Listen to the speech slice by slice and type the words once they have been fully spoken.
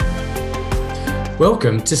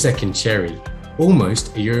Welcome to Second Cherry, almost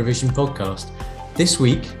a Eurovision podcast. This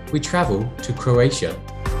week, we travel to Croatia.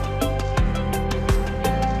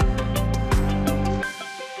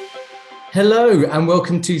 Hello and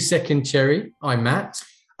welcome to Second Cherry. I'm Matt.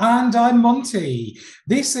 And I'm Monty.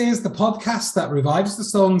 This is the podcast that revives the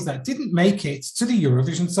songs that didn't make it to the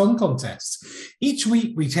Eurovision Song Contest. Each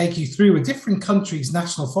week, we take you through a different country's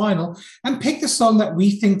national final and pick the song that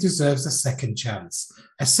we think deserves a second chance,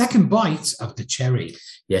 a second bite of the cherry.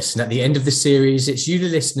 Yes, and at the end of the series, it's you, the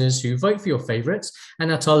listeners, who vote for your favourites.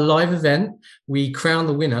 And at our live event, we crown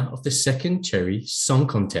the winner of the Second Cherry Song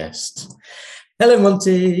Contest. Hello,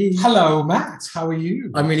 Monty. Hello, Matt. How are you?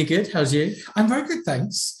 I'm really good. How's you? I'm very good,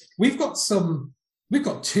 thanks. We've got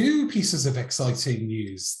two pieces of exciting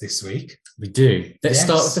news this week. We do. Let's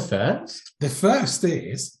start with the first. The first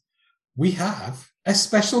is we have a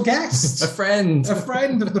special guest. A friend of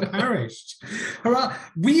the parish. All right.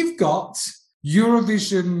 We've got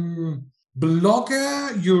Eurovision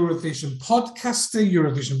blogger, Eurovision podcaster,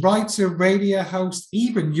 Eurovision writer, radio host,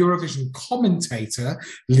 even Eurovision commentator,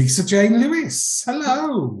 Lisa Jane Lewis.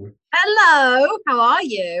 Hello. Hello. How are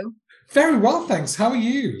you? Very well, thanks. How are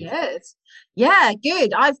you? Good. Yeah,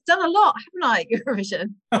 good. I've done a lot, haven't I,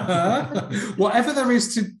 Eurovision? Whatever there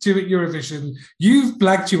is to do at Eurovision, you've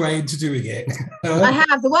blagged your way into doing it. I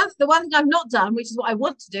have. The one thing I've not done, which is what I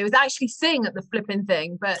want to do, is actually sing at the flipping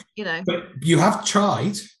thing. But, you know. But you have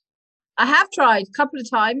tried. I have tried a couple of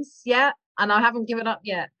times, yeah, and I haven't given up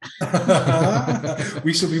yet.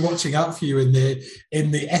 We shall be watching out for you in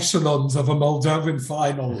the echelons of a Moldovan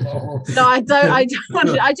final. No, I don't want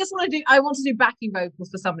to. I want to do backing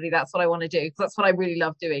vocals for somebody. That's what I want to do, because that's what I really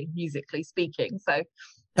love doing, musically speaking. So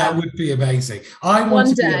that would be amazing. I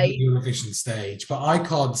want to be on the Eurovision stage, but I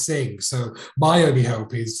can't sing. So my only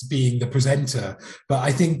hope is being the presenter. But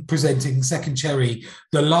I think presenting Second Cherry,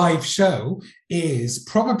 the live show, is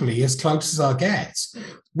probably as close as I'll get.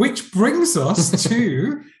 Which brings us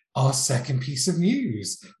to our second piece of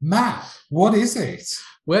news. Matt, what is it?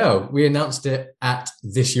 Well, we announced it at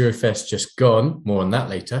this Eurofest just gone, more on that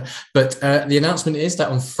later. But the announcement is that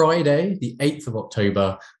on Friday, the 8th of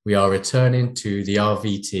October, we are returning to the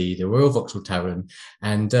RVT, the Royal Vauxhall Tavern,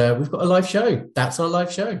 and we've got a live show. That's our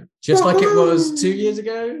live show, just like it was 2 years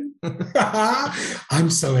ago.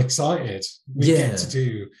 I'm so excited. We get to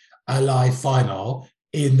do a live final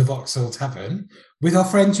in the Vauxhall Tavern with our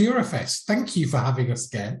friends Eurofest. Thank you for having us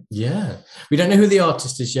again. Yeah. We don't know who the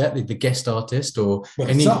artist is yet, the guest artist or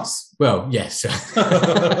it's us. Well, yes.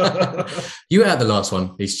 You were at the last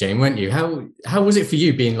one, Lisa Jane, weren't you? How was it for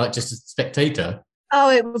you being like just a spectator?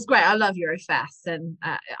 Oh, it was great. I love Eurofest, and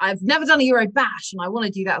I've never done a Eurobash, and I want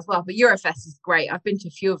to do that as well. But Eurofest is great. I've been to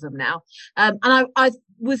a few of them now. And I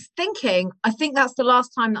was thinking, I think that's the last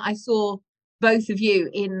time that I saw both of you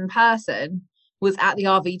in person was at the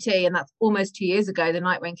RVT, and that's almost 2 years ago, the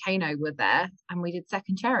night when Kano were there, and we did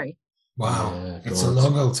Second Cherry. Wow, it's a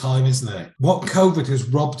long old time, isn't it? What COVID has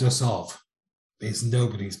robbed us of is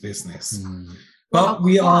nobody's business. But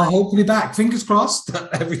we are hopefully back. Fingers crossed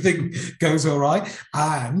that everything goes all right.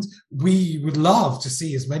 And we would love to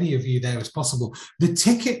see as many of you there as possible. The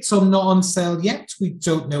tickets are not on sale yet. We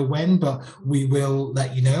don't know when, but we will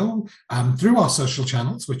let you know through our social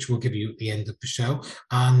channels, which we'll give you at the end of the show.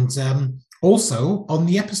 And also on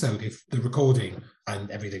the episode, if the recording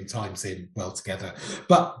and everything times in well together.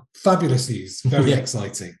 But fabulous news. Very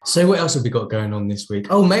exciting. So what else have we got going on this week?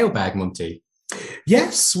 Oh, mailbag, Monty.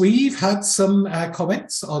 Yes, we've had some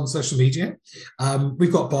comments on social media.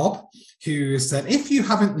 We've got Bob, who said, if you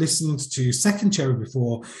haven't listened to Second Cherry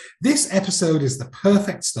before, this episode is the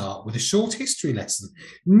perfect start with a short history lesson.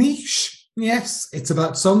 Niche, yes, it's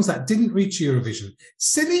about songs that didn't reach Eurovision.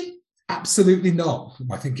 Silly? Absolutely not.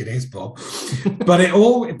 I think it is, Bob. but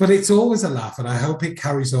it's always a laugh, and I hope it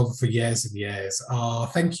carries on for years and years.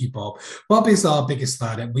 Thank you, Bob. Bob is our biggest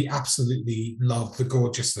fan, and we absolutely love the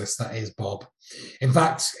gorgeousness that is Bob. In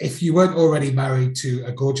fact, if you weren't already married to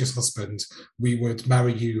a gorgeous husband, we would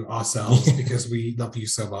marry you ourselves because we love you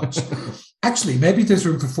so much. Actually, maybe there's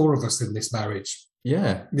room for 4 of us in this marriage.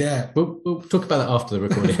 Yeah. We'll talk about that after the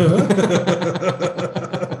recording.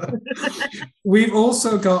 We've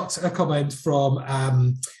also got a comment from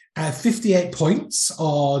 58 Points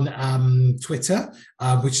on Twitter,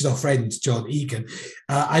 which is our friend John Egan.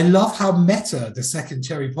 I love how meta the Second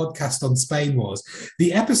Cherry podcast on Spain was.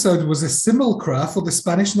 The episode was a simulacra for the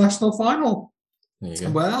Spanish national final.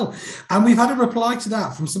 Well, and we've had a reply to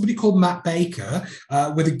that from somebody called Matt Baker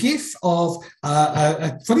with a gif of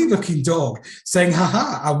a funny-looking dog saying,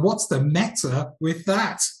 haha, and what's the meta with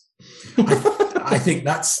that? I think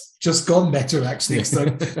that's just gone meta, actually, because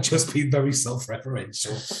I've just been very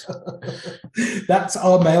self-referential. That's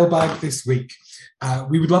our mailbag this week.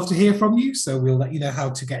 We would love to hear from you, so we'll let you know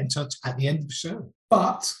how to get in touch at the end of the show.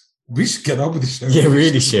 But we should get on with the show. Yeah,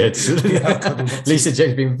 really should. Lisa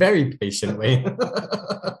James been very patient. No,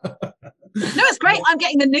 it's great. I'm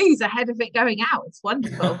getting the news ahead of it going out. It's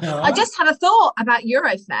wonderful. I just had a thought about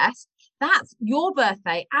Eurofest. That's your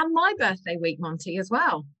birthday and my birthday week, Monty, as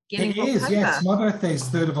well. It is, yes. My birthday is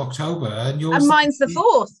 3rd of October, and yours. And mine's the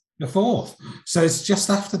 4th. The 4th. So it's just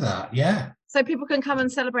after that, yeah. So people can come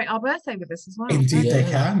and celebrate our birthday with us as well. Indeed, they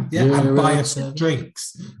can. Yeah, and buy us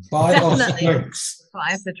drinks. Buy us drinks.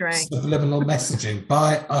 Buy us a drink. Subliminal messaging.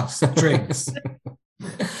 Buy us drinks.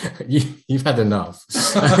 You've had enough.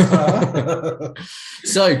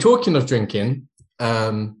 So, talking of drinking,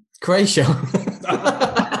 Croatia.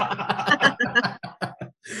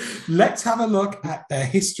 Let's have a look at their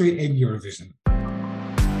history in Eurovision.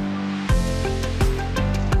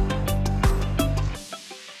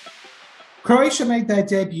 Croatia made their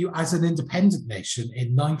debut as an independent nation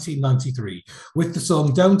in 1993 with the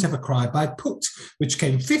song Don't Ever Cry by Put, which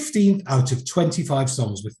came 15th out of 25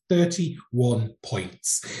 songs with 31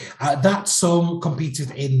 points. That song competed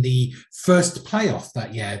in the first playoff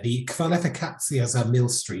that year, the Kwalifikacja za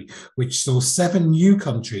Milstri, which saw 7 new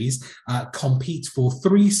countries compete for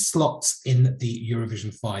 3 slots in the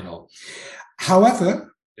Eurovision final. However,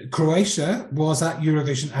 Croatia was at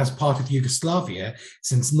Eurovision as part of Yugoslavia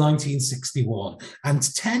since 1961, and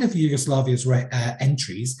 10 of Yugoslavia's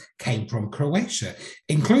entries came from Croatia,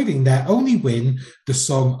 including their only win, the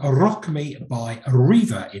song Rock Me by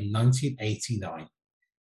Riva in 1989.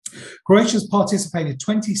 Croatia's participated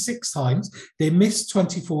 26 times. They missed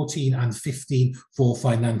 2014 and 15 for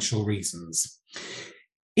financial reasons.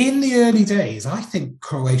 In the early days, I think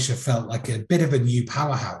Croatia felt like a bit of a new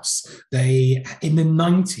powerhouse. In the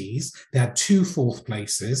 90s, they had 2 4th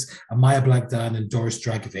places, Maja Blagdan and Doris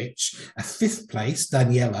Dragovic, a 5th place,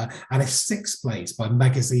 Daniela, and a 6th place by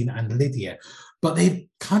Magazine and Lydia. But they've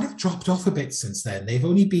kind of dropped off a bit since then. They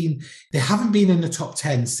haven't been in the top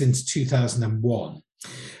 10 since 2001.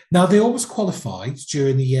 Now, they always qualified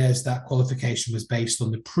during the years that qualification was based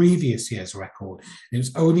on the previous year's record. It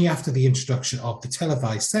was only after the introduction of the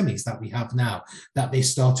televised semis that we have now that they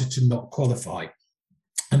started to not qualify.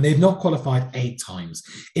 And they've not qualified 8 times.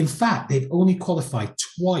 In fact, they've only qualified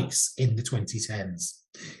twice in the 2010s.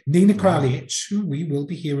 Nina Kraljic, who we will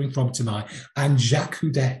be hearing from tonight, and Jacques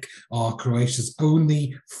Hudek are Croatia's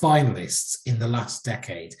only finalists in the last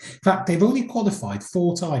decade. In fact, they've only qualified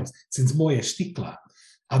 4 times since Moja Stikla.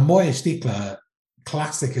 And Moja Stikla,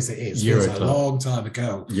 classic as it is, was a long time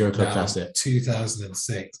ago. Euroclub classic.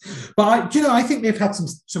 2006. But I think they've had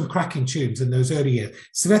some cracking tunes in those early years.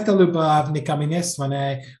 Sveta Lubav, Nika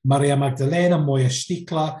Minesvane, Maria Magdalena, Moja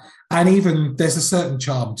Stikla, and even there's a certain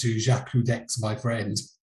charm to Jacques Hudek's My Friend.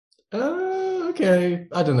 Okay.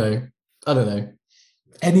 I don't know.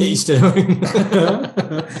 Any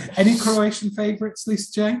Croatian favourites,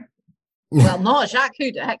 Lisa Jane? Well, not Jacques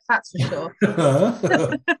Hudek, that's for sure.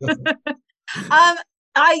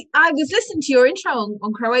 I was listening to your intro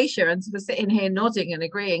on Croatia and sort of sitting here nodding and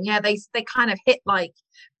agreeing. Yeah, they kind of hit like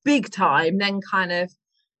big time, then kind of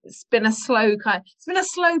it's been a slow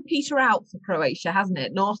peter out for Croatia, hasn't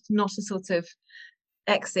it? Not a sort of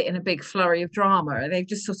exit in a big flurry of drama. They've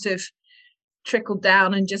just sort of trickled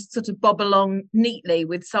down and just sort of bob along neatly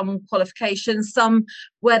with some qualifications, some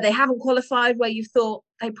where they haven't qualified, where you thought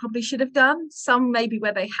they probably should have done, some maybe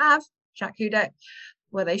where they have, Jacques Hudek,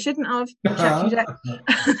 where they shouldn't have, Jacques Hudek.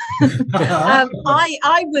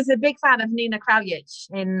 I was a big fan of Nina Kraljic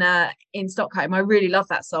in Stockholm. I really love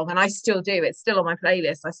that song, and I still do. It's still on my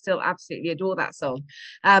playlist. I still absolutely adore that song.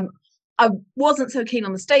 I wasn't so keen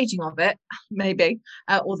on the staging of it, maybe,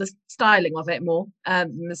 or the styling of it more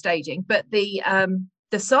than the staging. But the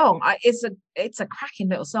song, it's a cracking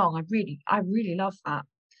little song. I really love that.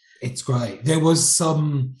 It's great. There was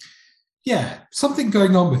something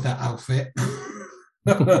going on with that outfit.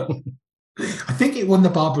 I think it won the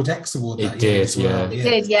Barbara Dex Award that year as well. It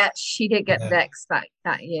did, yeah. She did get the Dex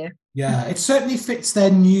that year. Yeah, it certainly fits their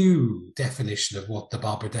new definition of what the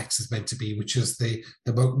Barbara Dex is meant to be, which is the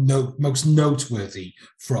most noteworthy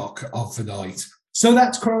frock of the night. So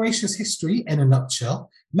that's Croatia's history in a nutshell.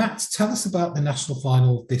 Matt, tell us about the national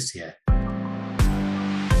final this year.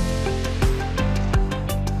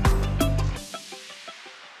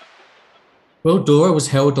 Well, Dora was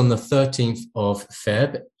held on the 13th of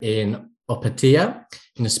Feb in Opatija,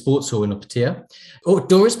 in a sports hall in Opatija.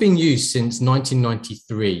 Dora's been used since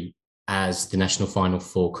 1993 as the national final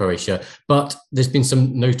for Croatia, but there's been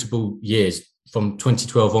some notable years from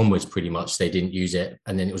 2012 onwards, pretty much, they didn't use it.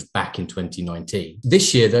 And then it was back in 2019.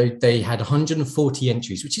 This year, though, they had 140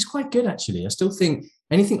 entries, which is quite good, actually. I still think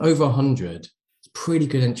anything over 100 is pretty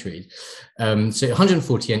good entry. So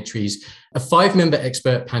 140 entries, a 5-member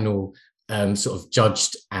expert panel sort of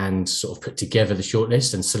judged and sort of put together the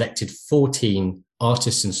shortlist and selected 14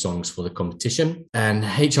 artists and songs for the competition. And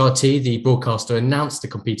HRT, the broadcaster, announced the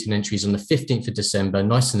competing entries on the 15th of December,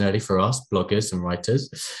 nice and early for us, bloggers and writers.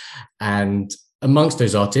 And amongst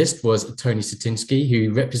those artists was Tony Satinsky,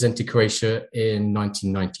 who represented Croatia in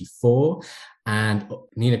 1994, and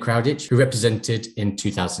Nina Kraudic, who represented in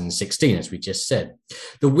 2016, as we just said.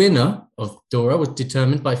 The winner of Dora was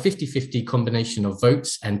determined by a 50-50 combination of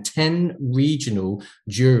votes and 10 regional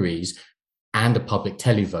juries and a public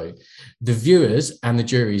televote. The viewers and the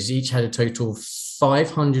juries each had a total of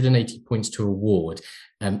 580 points to award.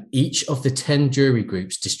 Each of the 10 jury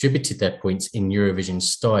groups distributed their points in Eurovision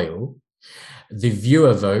style. The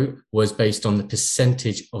viewer vote was based on the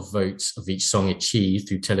percentage of votes of each song achieved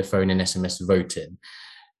through telephone and SMS voting.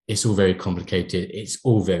 It's all very complicated. It's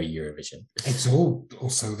all very Eurovision. It's all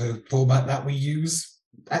also the format that we use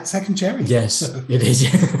at Second Cherry. Yes, so, it is.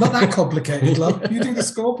 Not that complicated, love. You do the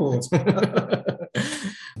scoreboard.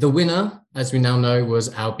 The winner, as we now know,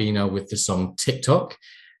 was Albina with the song TikTok.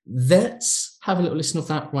 Let's have a little listen of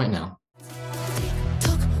that right now.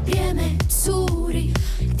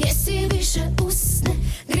 Gdje si više usne,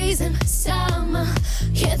 grizem sama,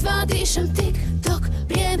 jedva dišem, TikTok,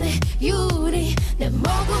 vrijeme juri, ne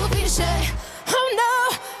mogu više, oh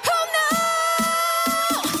no, oh no.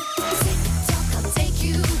 TikTok, I'll take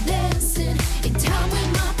you dancing, in town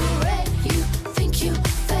with my parade, you think you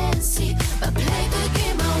fancy, but play the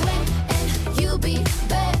game I win, and you'll be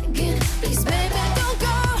begging, please baby, don't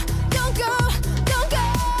go, don't go, don't go.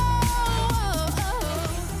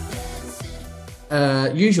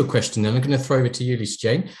 Usual question, then I'm going to throw it to you, Lisa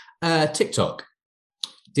Jane. TikTok,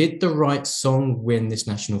 did the right song win this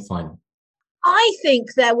national final? I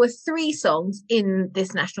think there were 3 songs in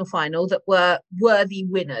this national final that were worthy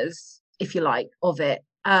winners, if you like, of it.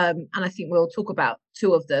 And I think we'll talk about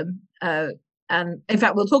 2 of them. And in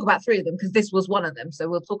fact, we'll talk about 3 of them because this was one of them. So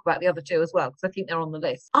we'll talk about the other 2 as well, because I think they're on the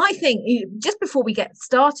list. I think, just before we get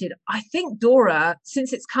started, I think Dora,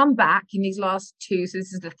 since it's come back in these last 2, so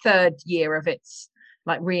this is the 3rd year of its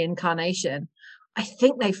like reincarnation, I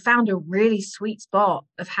think they found a really sweet spot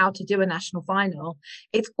of how to do a national final.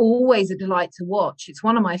 It's always a delight to watch. It's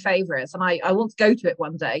one of my favorites, and I want to go to it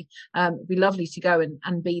one day. It'd be lovely to go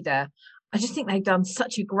and be there. I just think they've done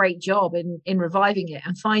such a great job in reviving it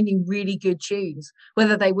and finding really good tunes,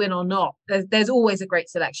 whether they win or not. There's always a great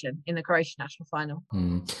selection in the Croatian national final.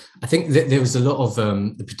 I think that there was a lot of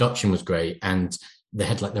the production was great, and they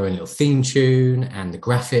had like their own little theme tune and the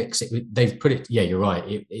graphics. They've put it. Yeah, you're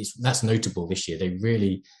right. That's notable this year. They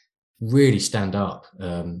really, really stand up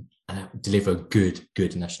and deliver a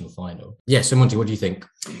good national final. Yeah. So Monty, what do you think?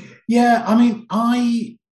 Yeah, I mean,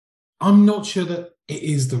 I'm not sure that it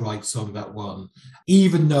is the right song that won,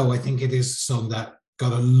 even though I think it is a song that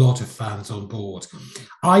got a lot of fans on board.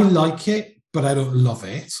 I like it, but I don't love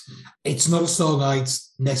it. It's not a song I'd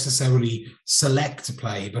necessarily select to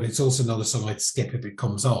play, but it's also not a song I'd skip if it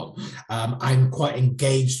comes on. I'm quite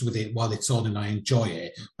engaged with it while it's on and I enjoy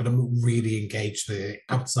it, but I'm not really engaged with it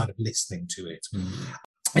outside of listening to it.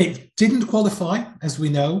 It didn't qualify, as we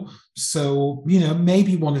know. So,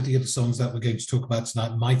 maybe one of the other songs that we're going to talk about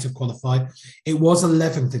tonight might have qualified. It was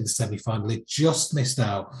 11th in the semi-final. It just missed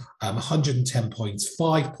out 110 points,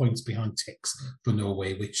 5 points behind Tix for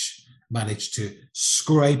Norway, which managed to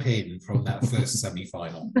scrape in from that first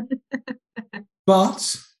semi-final.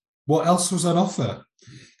 But what else was on offer?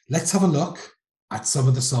 Let's have a look at some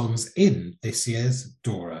of the songs in this year's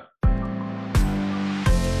Dora.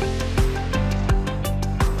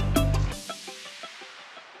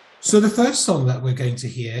 So the first song that we're going to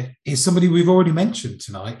hear is somebody we've already mentioned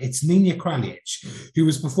tonight. It's Nina Kraljic, who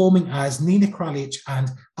was performing as Nina Kraljic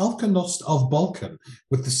and Alka Nost of Balkan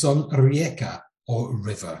with the song Rijeka, or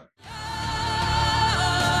River.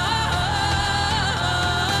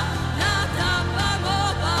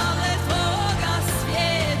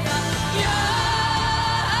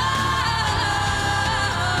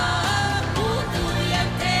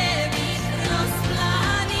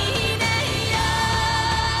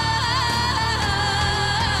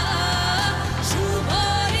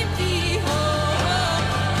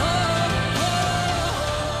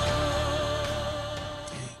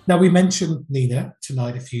 Now, we mentioned Nina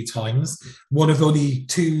tonight a few times, one of only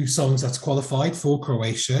 2 songs that's qualified for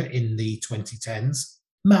Croatia in the 2010s.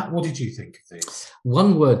 Matt, what did you think of this?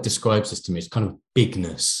 One word describes this to me. It's kind of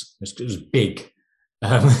bigness. It was big.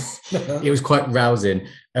 Um, it was quite rousing.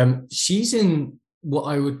 She's in what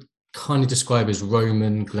I would kind of describe as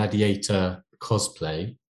Roman gladiator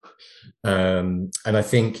cosplay. And I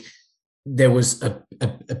think there was a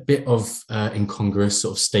bit of incongruous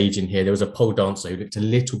sort of staging here. There was a pole dancer who looked a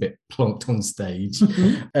little bit plonked on stage.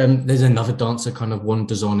 There's another dancer kind of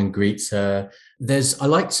wanders on and greets her. I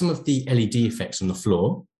liked some of the LED effects on the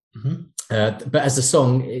floor. But as a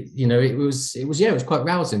song, it was quite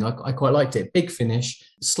rousing. I quite liked it. Big finish,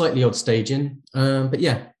 slightly odd staging, but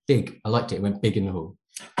yeah, big. I liked it. It went big in the hall.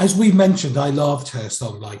 As we've mentioned, I loved her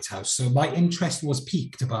song Lighthouse, so my interest was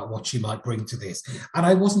piqued about what she might bring to this, and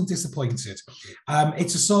I wasn't disappointed.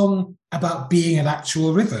 It's a song about being an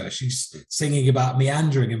actual river. She's singing about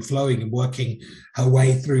meandering and flowing and working her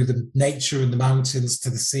way through the nature and the mountains to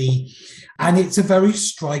the sea. And it's a very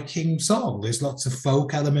striking song. There's lots of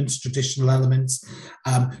folk elements, traditional elements.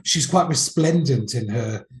 She's quite resplendent in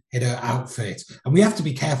her outfit. And we have to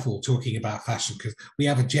be careful talking about fashion because we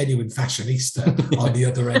have a genuine fashionista on the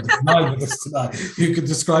other end of the line with us tonight who can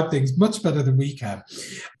describe things much better than we can.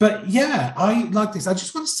 But yeah, I like this. I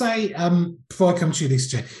just want to say, before I come to you,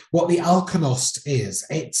 Lisa J, what the Alkonost is.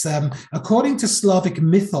 It's, according to Slavic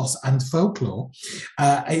mythos and folklore,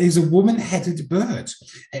 it is a woman-headed bird.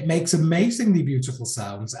 It makes amazingly beautiful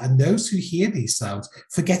sounds, and those who hear these sounds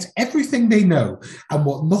forget everything they know and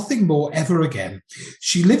want nothing more ever again.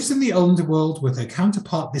 She lives in the underworld with her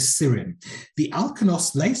counterpart, the Siren. The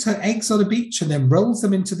Alkonost lays her eggs on a beach and then rolls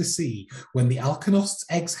them into the sea. When the Alkonost's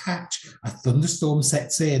eggs hatch, a thunderstorm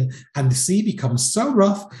sets in, and the sea becomes so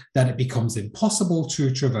rough that it becomes impossible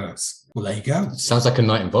to traverse. Well, there you go. Sounds like a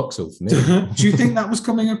night in Vauxhall for me. Do you think that was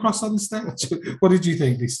coming across on the stage? What did you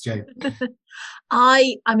think, Lisa Jane?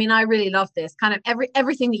 I mean, I really love this. Kind of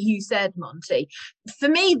everything that you said, Monty. For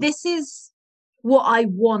me, this is what I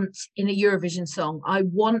want in a Eurovision song. I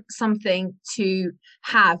want something to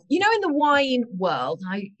have, in the wine world,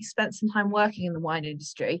 I spent some time working in the wine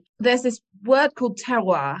industry. There's this word called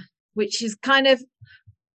terroir, which is kind of,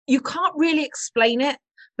 you can't really explain it,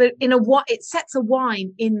 but it sets a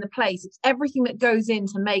wine in the place. It's everything that goes in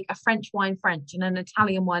to make a French wine French and an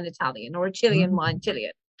Italian wine Italian or a Chilean wine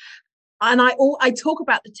Chilean. And I talk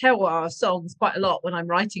about the terroir songs quite a lot when I'm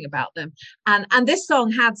writing about them. And this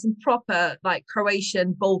song had some proper like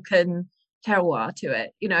Croatian Balkan terroir to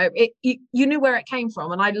it. You knew where it came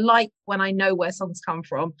from. And I like when I know where songs come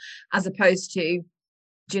from, as opposed to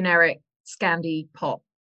generic Scandi pop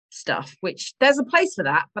stuff, which there's a place for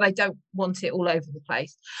that, but I don't want it all over the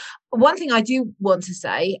place. One thing I do want to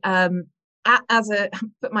say,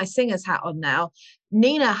 put my singer's hat on now,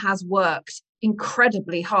 Nina has worked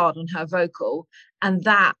incredibly hard on her vocal, and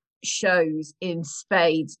that shows in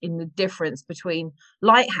spades in the difference between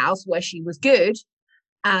Lighthouse, where she was good,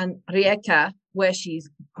 and Rijeka, where she's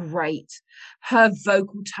great. Her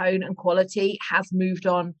vocal tone and quality has moved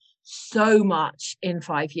on so much in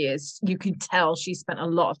 5 years. You can tell she spent a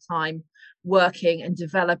lot of time working and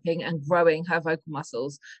developing and growing her vocal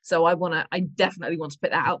muscles. So I definitely want to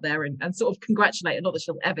put that out there and sort of congratulate her. Not that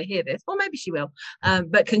she'll ever hear this, or maybe she will,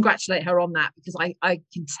 but congratulate her on that, because I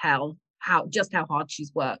can tell how hard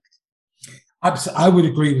she's worked. I would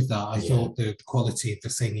agree with that. I thought the quality of the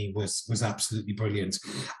singing was absolutely brilliant.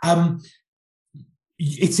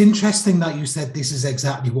 It's interesting that you said this is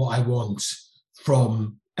exactly what I want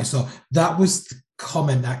from. So that was the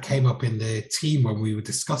comment that came up in the team when we were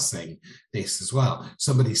discussing this as well.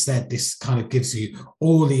 Somebody said this kind of gives you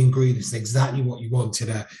all the ingredients, exactly what you want in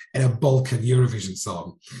a Balkan Eurovision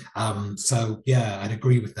song. So yeah, I'd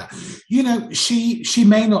agree with that. She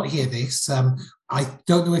may not hear this. I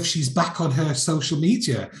don't know if she's back on her social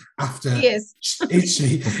media after. She is. Is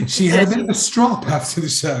she? She had a bit of a strop after the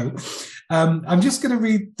show. I'm just going to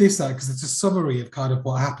read this out because it's a summary of kind of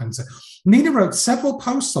what happened. So, Nina wrote several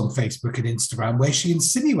posts on Facebook and Instagram where she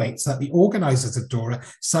insinuates that the organisers of Dora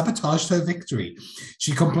sabotaged her victory.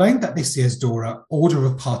 She complained that this year's Dora order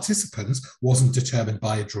of participants wasn't determined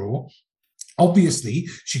by a draw. Obviously,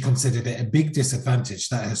 she considered it a big disadvantage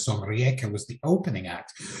that her song Rijeka was the opening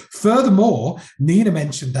act. Furthermore, Nina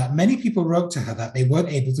mentioned that many people wrote to her that they weren't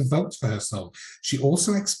able to vote for her song. She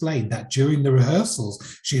also explained that during the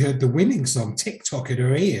rehearsals, she heard the winning song TikTok in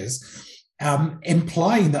her ears,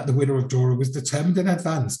 implying that the winner of Dora was determined in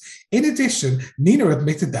advance. In addition, Nina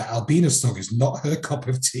admitted that Albina's song is not her cup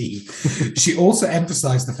of tea. She also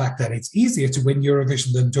emphasised the fact that it's easier to win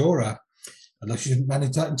Eurovision than Dora. Although she didn't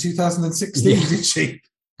manage that in 2016, did she?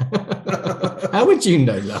 How would you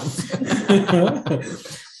know that?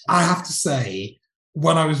 I have to say,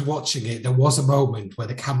 when I was watching it, there was a moment where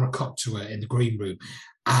the camera cut to her in the green room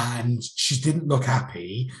and she didn't look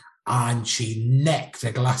happy. and she necked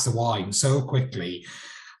a glass of wine so quickly.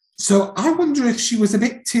 So I wonder if she was a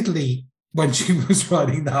bit tiddly when she was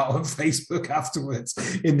writing that on Facebook afterwards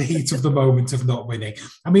in the heat of the moment of not winning.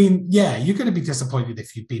 I mean, yeah, you're going to be disappointed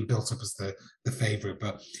if you've been built up as the favourite,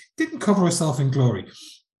 but didn't cover herself in glory.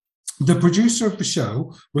 The producer of the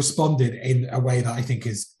show responded in a way that I think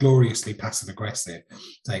is gloriously passive-aggressive,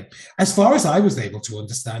 saying, as far as I was able to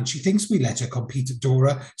understand, she thinks we let her compete at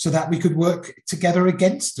Dora so that we could work together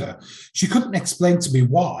against her. She couldn't explain to me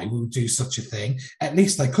why we would do such a thing. At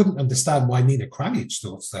least I couldn't understand why Nina Kralic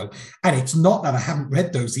thought so. And it's not that I haven't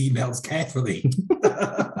read those emails carefully.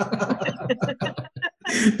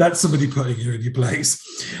 That's somebody putting you in your place.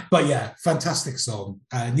 But yeah, fantastic song.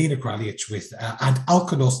 Nina Kralic with and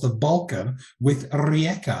Alkonos the Balkan with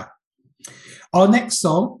Rijeka. Our next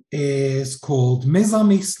song is called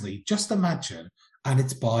Mezamisli, Just Imagine, and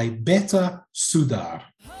it's by Beta Sudar.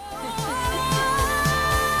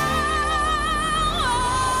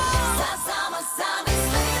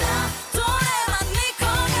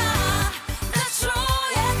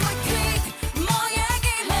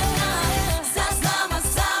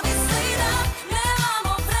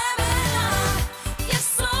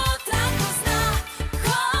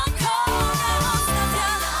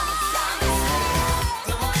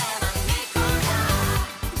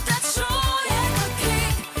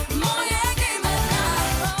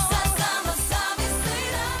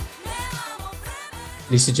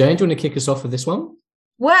 Lisa Jane, do you want to kick us off with this one?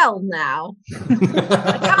 Well, now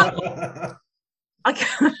I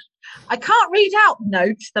can't read out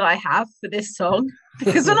notes that I have for this song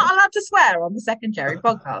because we're not allowed to swear on the Second Cherry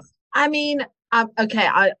podcast. I mean, okay,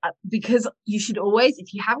 I because you should always,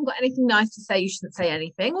 if you haven't got anything nice to say, you shouldn't say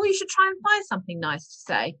anything, or you should try and find something nice to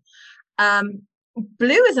say.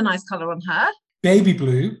 Blue is a nice color on her. Baby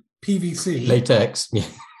blue, PVC. Latex. Yeah.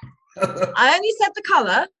 I only said the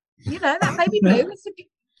color. You know, that baby blue is a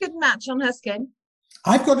good match on her skin.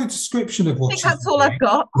 I've got a description of what I think that's all I've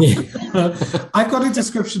got. I've got a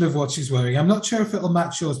description of what she's wearing. I'm not sure if it'll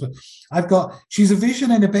match yours, but she's a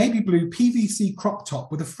vision in a baby blue PVC crop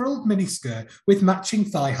top with a frilled miniskirt with matching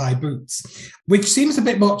thigh-high boots, which seems a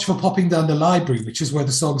bit much for popping down the library, which is where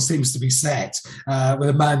the song seems to be set, with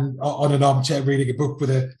a man on an armchair reading a book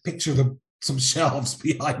with a picture of some shelves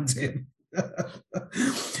behind him.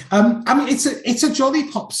 I mean, it's a jolly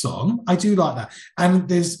pop song. I do like that, and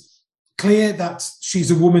there's clear that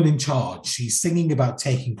she's a woman in charge. She's singing about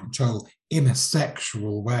taking control in a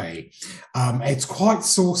sexual way. It's quite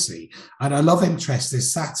saucy, and I love Interest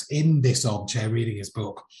is sat in this armchair reading his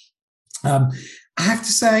book. I have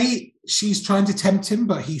to say, she's trying to tempt him,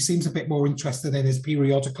 but he seems a bit more interested in his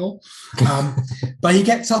periodical. But he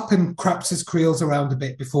gets up and craps his creels around a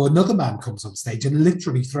bit before another man comes on stage and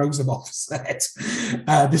literally throws him off the set.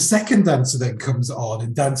 The second dancer then comes on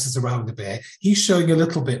and dances around a bit. He's showing a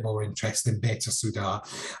little bit more interest in Beta Sudar.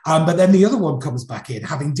 But then the other one comes back in,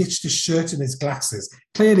 having ditched his shirt and his glasses,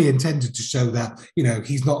 clearly intended to show that, you know,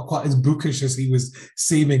 he's not quite as bookish as he was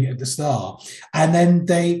seeming at the start. And then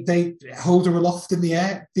they hold her aloft in the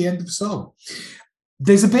air at the end of the song.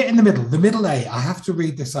 There's a bit in the middle A. I have to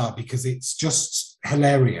read this out because it's just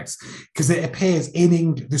hilarious, because it appears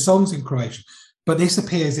in the song's in Croatian, but this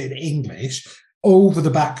appears in English over the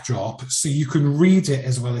backdrop, so you can read it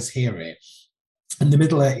as well as hear it. And the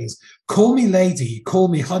middle A is, call me lady, call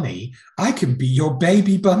me honey, I can be your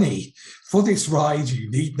baby bunny. For this ride, you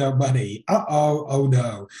need no money. Uh-oh, oh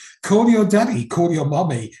no. Call your daddy, call your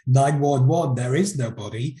mommy. 911, there is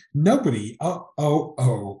nobody. Nobody, uh-oh,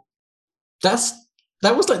 oh.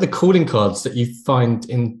 That was like the calling cards that you find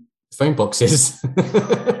in phone boxes.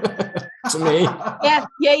 To me.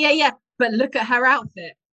 Yeah. But look at her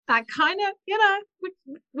outfit. That kind of, you know,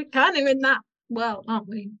 we're kind of in that world, aren't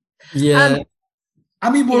we? Yeah. I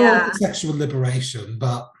mean, we're all for sexual liberation,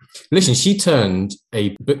 but... Listen, she turned a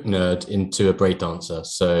book nerd into a break dancer,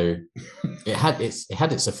 so it had its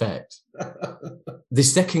effect. The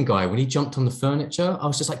second guy, when he jumped on the furniture, I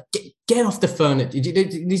was just like, get off the furniture.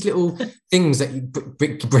 These little things that you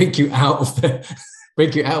break you out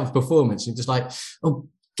of performance. You're just like, oh,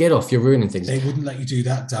 get off, you're ruining things. They wouldn't let you do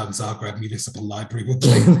that down Zagreb Municipal Library, would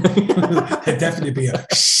they? There'd definitely be a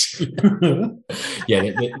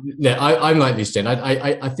Yeah, I'm like this, Jen.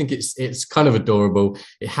 I think it's kind of adorable.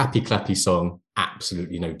 A happy, clappy song.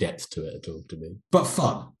 Absolutely no depth to it at all to me. But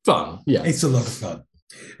fun. Fun, yeah. It's a lot of fun.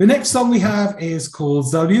 The next song we have is called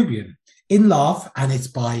Zalubian, In Love, and it's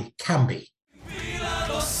by Cambi.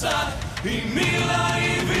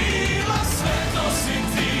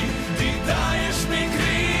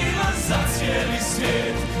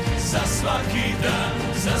 Za svaki dan,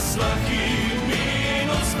 za svaki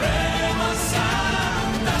minut spreman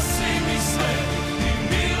sam da se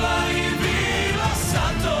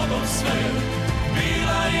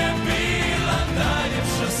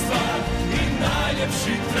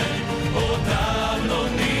lepší trej, odávno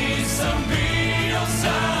nisam bio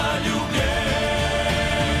zaljubljen.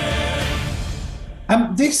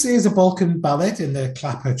 This is a Balkan ballad in the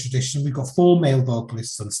clapper tradition. We've got 4 male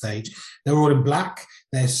vocalists on stage. They're all in black.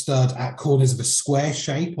 They're stood at corners of a square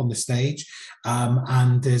shape on the stage.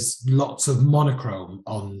 And there's lots of monochrome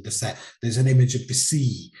on the set. There's an image of the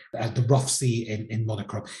sea, the Rough Sea in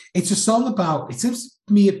monochrome. It's a song about, it seems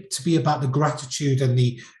to me to be about the gratitude and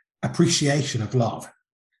the appreciation of love.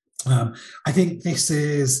 I think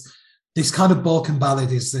this kind of Balkan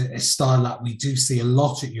ballad is a style that we do see a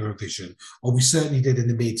lot at Eurovision, or we certainly did in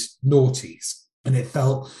the mid-noughties. And it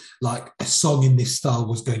felt like a song in this style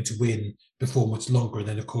was going to win before much longer. And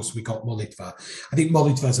then, of course, we got Molitva. I think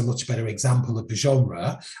Molitva is a much better example of the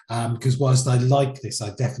genre, because whilst I like this, I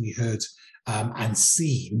definitely heard and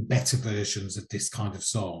seen better versions of this kind of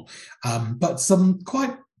song. But some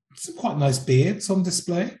quite nice beards on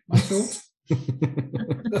display, I thought.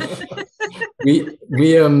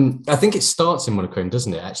 I think it starts in monochrome,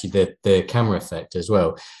 doesn't it? Actually, the camera effect as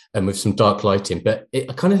well, and with some dark lighting, but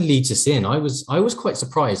it kind of leads us in. I was quite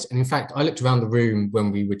surprised, and in fact, I looked around the room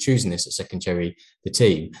when we were choosing this at Second Cherry, the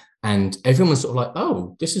team, and everyone was sort of like,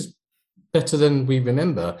 "Oh, this is better than we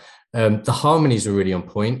remember." The harmonies were really on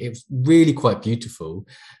point. It was really quite beautiful.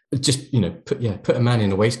 Just put a man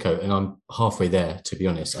in a waistcoat, and I'm halfway there. To be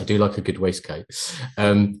honest, I do like a good waistcoat.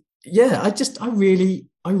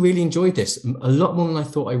 I really enjoyed this a lot more than I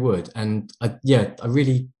thought I would, and I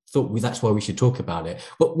really thought that's why we should talk about it.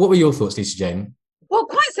 What were your thoughts, Lisa Jane? Well,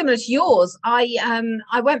 quite similar to yours.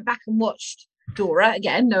 I went back and watched Dora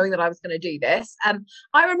again, knowing that I was going to do this.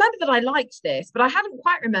 I remember that I liked this, but I hadn't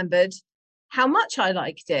quite remembered how much I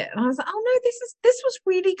liked it, and I was like, oh no, this was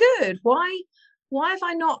really good.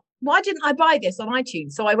 Why didn't I buy this on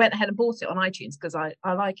iTunes? So I went ahead and bought it on iTunes because I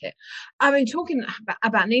like it. I mean, talking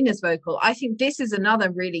about Nina's vocal, I think this is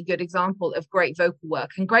another really good example of great vocal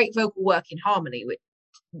work, and great vocal work in harmony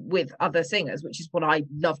with other singers, which is what I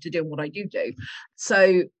love to do and what I do.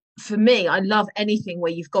 So for me, I love anything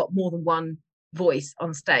where you've got more than one voice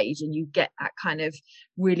on stage and you get that kind of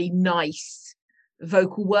really nice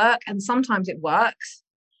vocal work. And sometimes it works,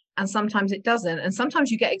 and sometimes it doesn't, and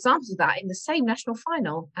sometimes you get examples of that in the same national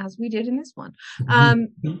final as we did in this one.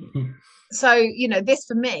 So this,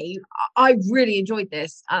 for me, I really enjoyed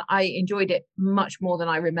this. I enjoyed it much more than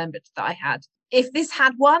I remembered that I had. If this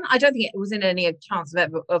had won, I don't think it was in any chance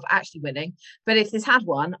of actually winning, but if this had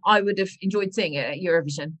won, I would have enjoyed seeing it at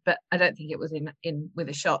Eurovision, but I don't think it was in with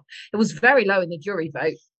a shot. It was very low in the jury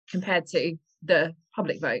vote compared to the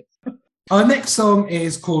public vote. Our next song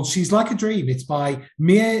is called She's Like a Dream. It's by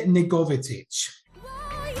Mia Negovitic.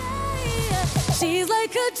 She's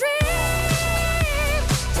like a dream.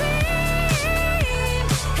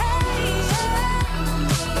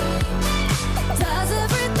 Does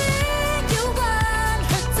everything you want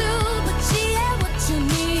her to, but she ain't what you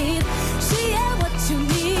need. She ain't what you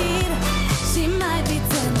need. She might be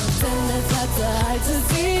tender, that's hard to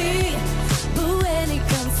see. But when it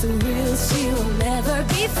comes to real, she will never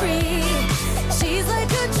be free. She's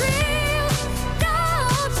like a dream,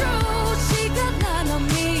 come true. She got none on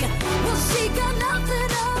me. Well, she got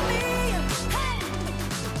nothing on me. Hey.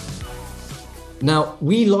 Now,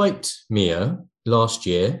 we liked Mia last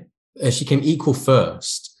year. She came equal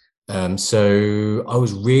first. So I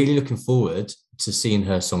was really looking forward to seeing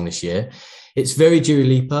her song this year. It's very Dua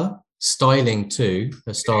Lipa, styling too.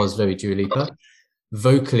 Her style is very Dua Lipa.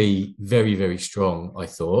 Vocally, very, very strong, I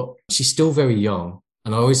thought. She's still very young.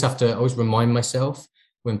 And I always remind myself,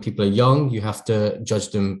 when people are young, you have to judge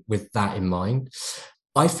them with that in mind.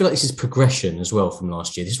 I feel like this is progression as well from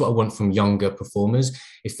last year. This is what I want from younger performers.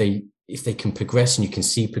 If they can progress and you can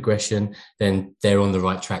see progression, then they're on the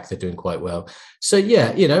right track. They're doing quite well. So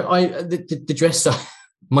yeah, the dress,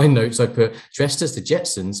 my notes I put, dressed as the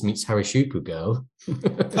Jetsons meets Harajuku Girl.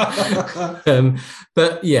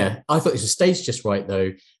 But yeah, I thought this was staged just right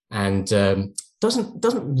though, and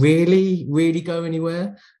doesn't really go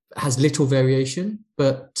anywhere. It has little variation,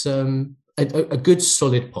 but a good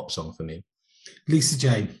solid pop song for me. Lisa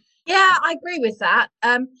Jane. Yeah, I agree with that.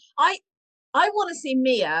 I want to see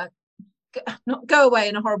Mia not go away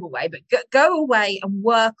in a horrible way, but go away and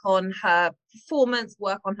work on her performance,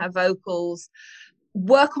 work on her vocals,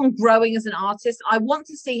 work on growing as an artist. I want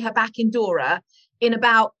to see her back in Dora in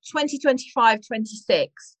about 2025,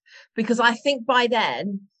 26, because I think by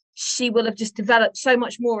then she will have just developed so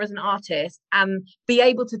much more as an artist and be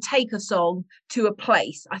able to take a song to a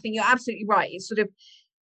place. I think you're absolutely right.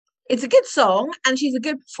 It's a good song and she's a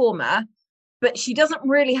good performer, but she doesn't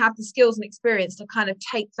really have the skills and experience to kind of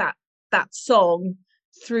take that song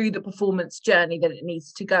through the performance journey that it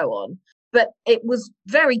needs to go on. but it was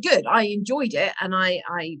very good. I enjoyed it, and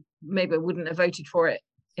I maybe wouldn't have voted for it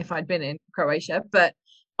if I'd been in Croatia, but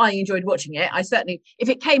I enjoyed watching it. I certainly, if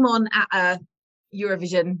it came on at a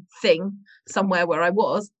Eurovision thing somewhere where I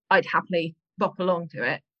was, I'd happily bop along to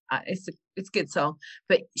it. It's a good song,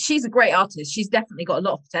 but she's a great artist. She's definitely got a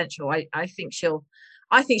lot of potential. I think she'll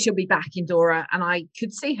be back in Dora, and I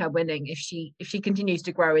could see her winning if she continues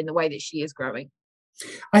to grow in the way that she is growing.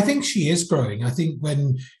 I think she is growing. I think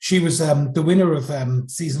when she was the winner of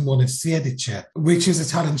season 1 of Sjedice, which is a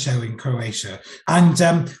talent show in Croatia, and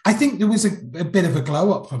I think there was a bit of a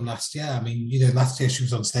glow up from last year. I mean, last year she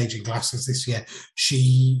was on stage in glasses. This year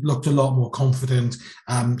she looked a lot more confident.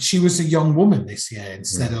 She was a young woman this year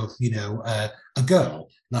instead of a girl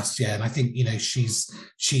last year, and I think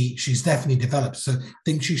she's definitely developed. So I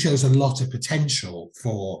think she shows a lot of potential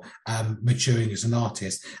for maturing as an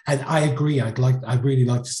artist. And I agree. I'd really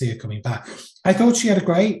like to see her coming back. I thought she had a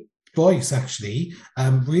great voice, actually.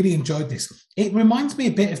 Really enjoyed this. It reminds me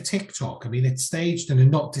a bit of TikTok. I mean, it's staged in a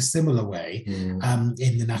not dissimilar way in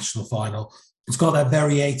the national final. It's got that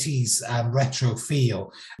very 80s retro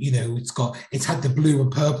feel. It's had the blue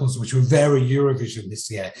and purples, which were very Eurovision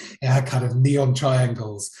this year. It had kind of neon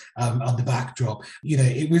triangles on the backdrop.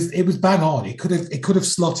 It was bang on. It could have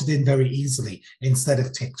slotted in very easily instead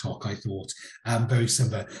of TikTok, I thought. Very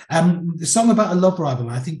similar. The song about a love rival,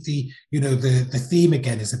 I think the theme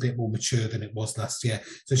again is a bit more mature than it was last year.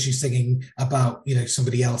 So she's singing about,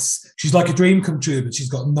 somebody else. She's like a dream come true, but she's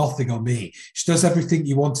got nothing on me. She does everything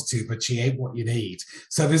you wanted to, but she ain't what you need.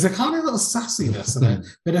 So there's a kind of little sassiness and a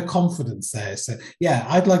bit of confidence there. So yeah,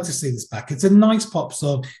 I'd like to see this back. It's a nice pop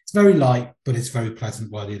song. It's very light, but it's very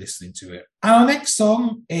pleasant while you're listening to it. Our next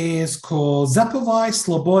song is called Zapovaj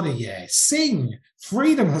Sloboda. Sing,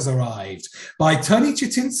 Freedom Has Arrived, by Tony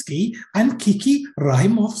Chetinsky and Kiki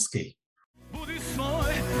Raimovsky. Budi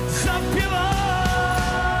svoj, zapjevaj.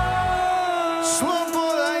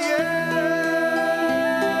 Sloboda je,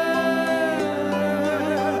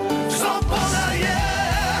 sloboda je.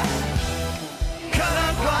 Kada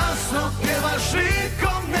glasno pjevaš,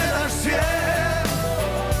 nikom ne daš svijet.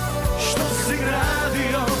 Što si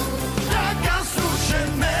gradio, da ga sluše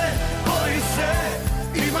ne boji se.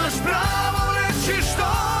 Imaš pravo reći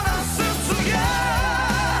što na srcu je.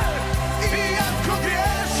 Iako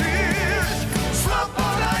griješiš,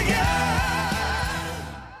 sloboda je.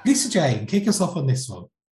 Lisa Jane, kick us off on this one.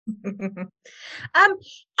 I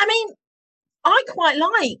mean, I quite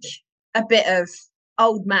like a bit of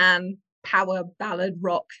old man power ballad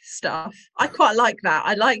rock stuff. I quite like that.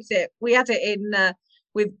 I liked it. We had it in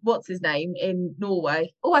with what's his name in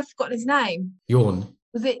Norway. Oh, I've forgotten his name. Yawn.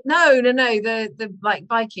 Was it? No. The like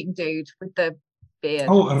Viking dude with the beard.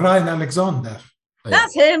 Oh, Ryan Alexander.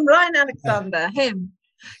 That's him, Ryan Alexander. Him.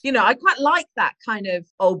 I quite like that kind of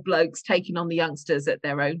old blokes taking on the youngsters at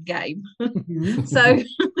their own game. So,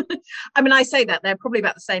 I mean, I say that they're probably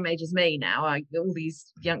about the same age as me now. All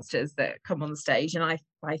these youngsters that come on the stage, and I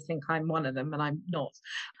think I'm one of them, and I'm not.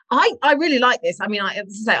 I really like this. I mean,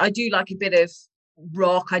 as I say, I do like a bit of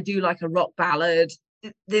rock. I do like a rock ballad.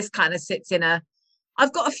 This kind of sits in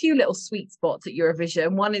I've got a few little sweet spots at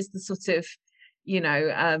Eurovision. One is the sort of,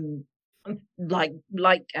 like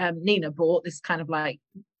Nina brought this kind of like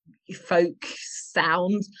folk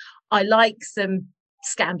sound. I like some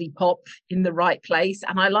Scandi pop in the right place,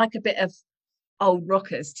 and I like a bit of old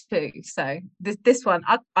rockers too. So this one,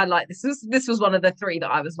 I like this. This was one of the three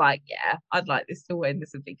that I was like, yeah, I'd like this to win.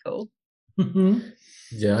 This would be cool.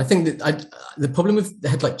 Yeah, I think that the problem with they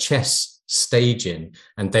had like chess staging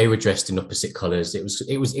and they were dressed in opposite colours. It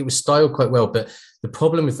was styled quite well, but the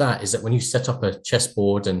problem with that is that when you set up a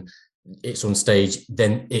chessboard and it's on stage,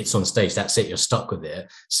 then it's on stage. That's it. You're stuck with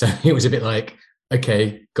it. So it was a bit like,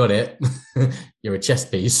 okay, got it. You're a chess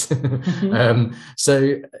piece.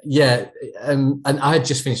 So yeah, and I had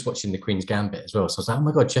just finished watching The Queen's Gambit as well. So I was like, oh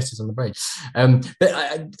my god, chess is on the brain.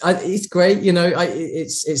 But it's great.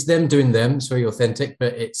 It's them doing them. It's very authentic,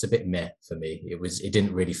 but it's a bit meh for me. It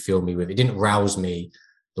didn't really fill me with. It didn't rouse me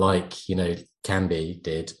like Cambi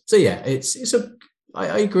did. So yeah,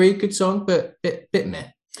 I agree, good song, but bit meh.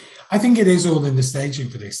 I think it is all in the staging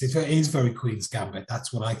for this. It is very Queen's Gambit.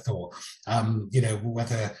 That's what I thought.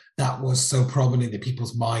 Whether that was so prominent in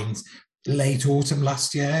people's minds late autumn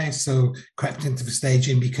last year, so crept into the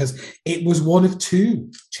staging because it was one of two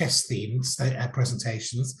chess themed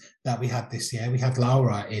presentations that we had this year. We had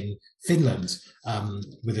Laura in Finland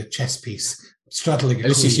with a chess piece straddling a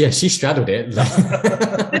queen. Yeah, she straddled it.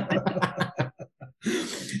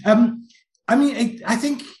 I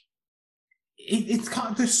think it's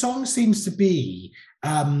kind of, the song seems to be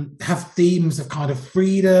have themes of kind of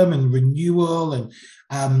freedom and renewal, and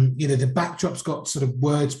the backdrop's got sort of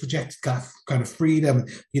words projected, kind of freedom,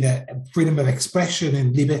 freedom of expression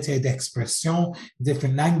and liberté d'expression in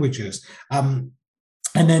different languages.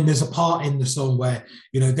 And then there's a part in the song where,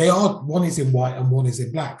 one is in white and one is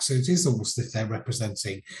in black. So it is almost as if they're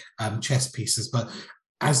representing chess pieces. But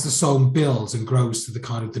as the song builds and grows to the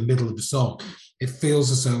kind of the middle of the song, it feels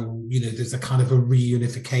as though, there's a kind of a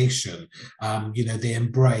reunification. They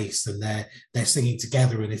embrace and they're singing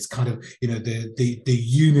together, and it's kind of, the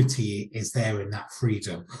unity is there in that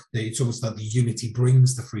freedom. It's almost like the unity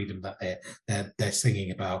brings the freedom that they're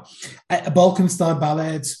singing about. A Balkanstein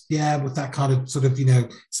ballad, with that kind of sort of,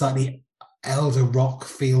 slightly elder rock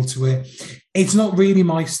feel to it. It's not really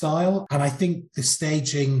my style, and I think the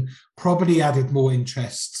staging probably added more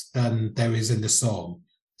interest than there is in the song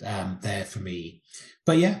there for me.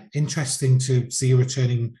 But interesting to see a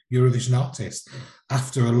returning Eurovision artist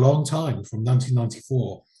after a long time, from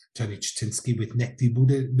 1994, Tony Chetinsky with Nekty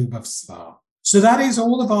Bude Lubavsva. So that is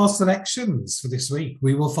all of our selections for this week.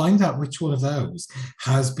 We will find out which one of those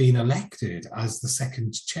has been elected as the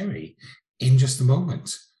second cherry in just a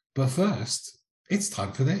moment. But first, it's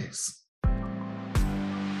time for this.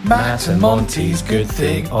 Matt and Monty's good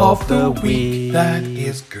thing of the week. That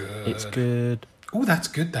is good. It's good. Oh, that's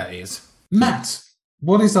good, that is. Matt,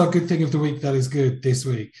 what is our good thing of the week that is good this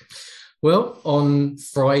week? Well, on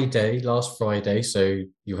last Friday, so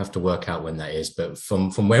you have to work out when that is, but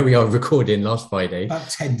from where we are recording last Friday. About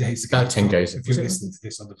 10 days ago. About 10 days. If you're listening to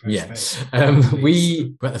this on the first day.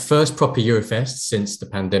 We were at the first proper Eurofest since the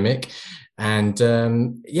pandemic. And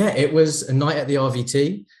it was a night at the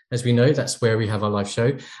RVT. As we know, that's where we have our live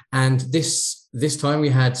show. And this time we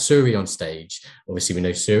had Suri on stage. Obviously, we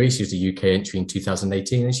know Suri. She was a UK entry in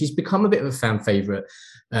 2018, and she's become a bit of a fan favourite.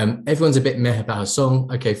 Everyone's a bit meh about her song.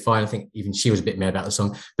 Okay, fine. I think even she was a bit meh about the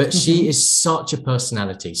song. But she is such a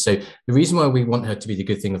personality. So the reason why we want her to be the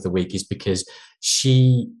good thing of the week is because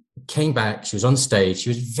she came back, she was on stage, she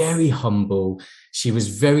was very humble, she was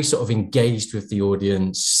very sort of engaged with the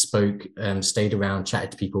audience, spoke, stayed around,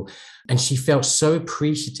 chatted to people, and she felt so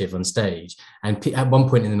appreciative on stage. And at one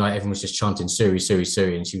point in the night, everyone was just chanting Suri, Suri,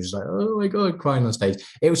 Suri, and she was like, oh my God, crying on stage.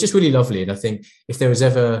 It was just really lovely. And I think if there was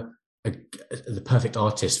ever the perfect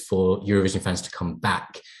artist for Eurovision fans to come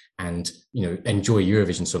back and enjoy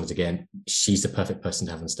Eurovision songs again, she's the perfect person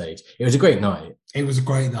to have on stage. It was a great night. It was a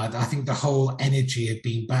great night. I think the whole energy of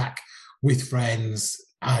being back with friends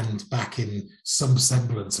and back in some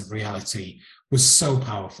semblance of reality was so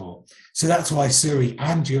powerful. So that's why Suri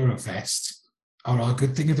and Eurofest are our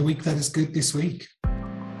good thing of the week that is good this week.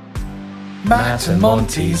 Matt and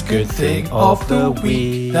Monty's good thing of the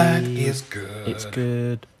week. That is good. It's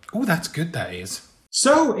good. Oh, that's good, that is.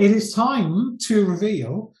 So it is time to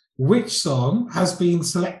reveal which song has been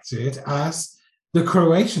selected as the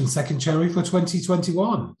Croatian second cherry for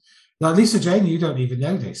 2021. Now, Lisa Jane, you don't even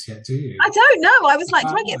know this yet, do you? I don't know. I was like,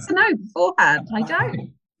 do I get to know beforehand? I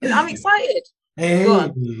don't. I'm excited.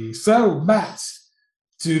 Hey, so Matt,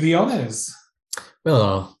 do the honours. Well,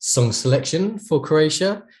 our song selection for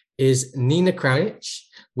Croatia is Nina Krajic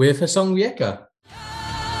with her song Rijeka.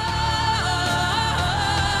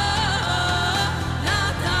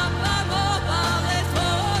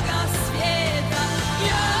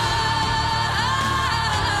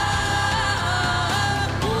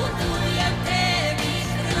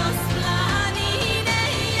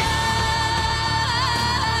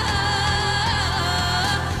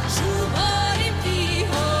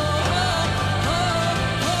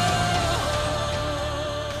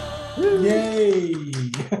 Yay!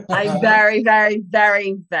 I'm very, very,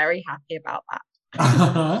 very, very happy about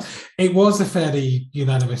that. It was a fairly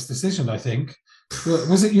unanimous decision, I think.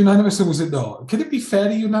 Was it unanimous or was it not? Can it be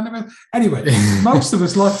fairly unanimous? Anyway, most of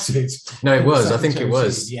us liked it. No, it was. I think it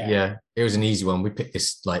was. Yeah, it was an easy one. We picked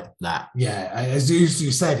this like that. Yeah, as you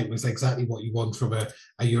said, it was exactly what you want from a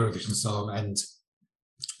Eurovision song, and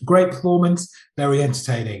great performance, very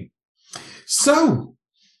entertaining. So,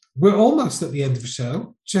 we're almost at the end of the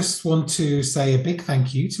show. Just want to say a big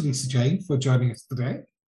thank you to Lisa Jane for joining us today.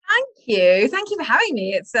 Thank you. Thank you for having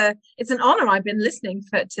me. It's an honour. I've been listening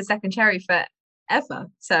to Second Cherry forever.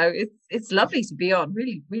 So it's lovely to be on.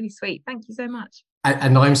 Really, really sweet. Thank you so much.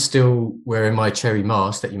 And I'm still wearing my cherry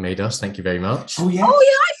mask that you made us. Thank you very much. Oh, yeah.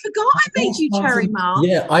 I forgot I made you cherry mask.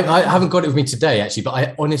 Yeah, I haven't got it with me today, actually, but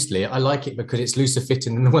I honestly like it because it's looser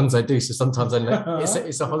fitting than the ones I do. So sometimes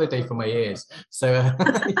it's a holiday for my ears. So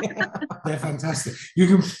they're fantastic. You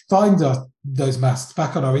can find those masks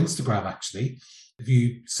back on our Instagram, actually. If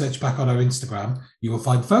you search back on our Instagram, you will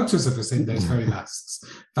find photos of us in those very masks.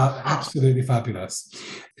 Absolutely fabulous.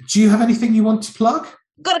 Do you have anything you want to plug?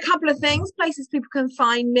 Got a couple of things, places people can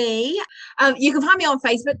find me. You can find me on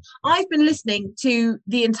Facebook. I've been listening to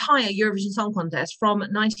the entire Eurovision Song Contest from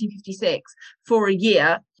 1956 for a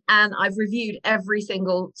year, and I've reviewed every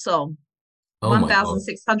single song. Oh my God.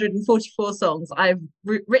 1,644 songs. I've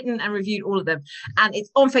written and reviewed all of them, and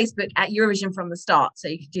it's on Facebook at Eurovision from the Start, so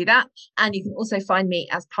you can do that. And you can also find me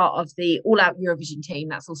as part of the All Out Eurovision team.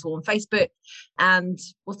 That's also on Facebook. And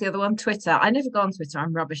what's the other one? Twitter. I never go on Twitter.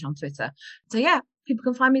 I'm rubbish on Twitter. So yeah, people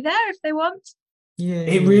can find me there if they want. Yeah,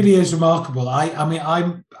 It really is remarkable. I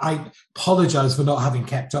apologise for not having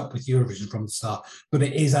kept up with Eurovision from the start, but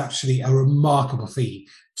it is actually a remarkable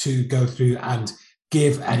feat to go through and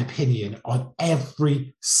give an opinion on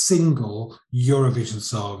every single Eurovision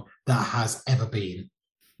song that has ever been.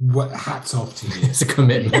 Hats off to you. It's a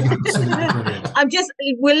commitment. Absolutely brilliant.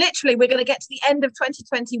 We're going to get to the end of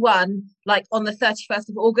 2021, like on the 31st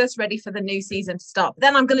of August, ready for the new season to start. But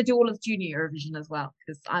then I'm going to do all of Junior Eurovision as well,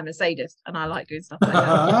 because I'm a sadist and I like doing stuff like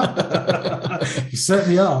that. You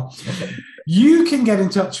certainly are. You can get in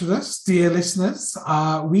touch with us, dear listeners.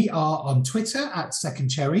 We are on Twitter at Second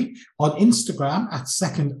Cherry, on Instagram at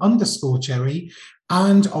second_cherry,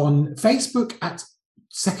 and on Facebook at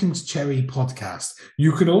Second Cherry Podcast.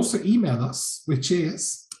 You can also email us, which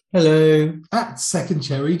is Hello at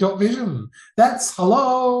secondcherry.vision. That's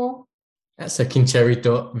hello at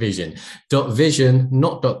secondcherry.vision. .vision,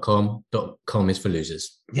 not .com. .com is for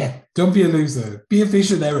losers. Yeah, don't be a loser. Be a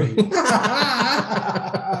visionary.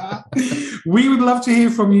 We would love to hear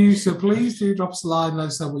from you, so please do drop us a line. Let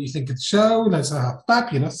us know what you think of the show. Let us know how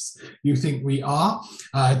fabulous you think we are.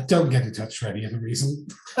 Don't get in touch for any other reason.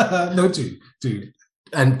 No, do.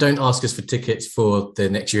 And don't ask us for tickets for the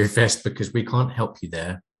next Eurofest, because we can't help you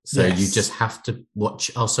there. So Yes. you just have to watch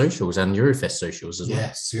our socials and Eurofest socials as well.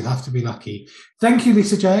 Yes, you'll have to be lucky. Thank you,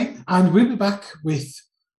 Lisa Jane. And we'll be back with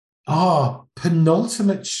our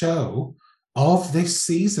penultimate show of this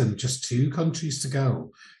season. Just 2 countries to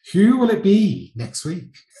go. Who will it be next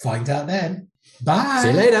week? Find out then. Bye. See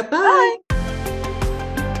you later. Bye.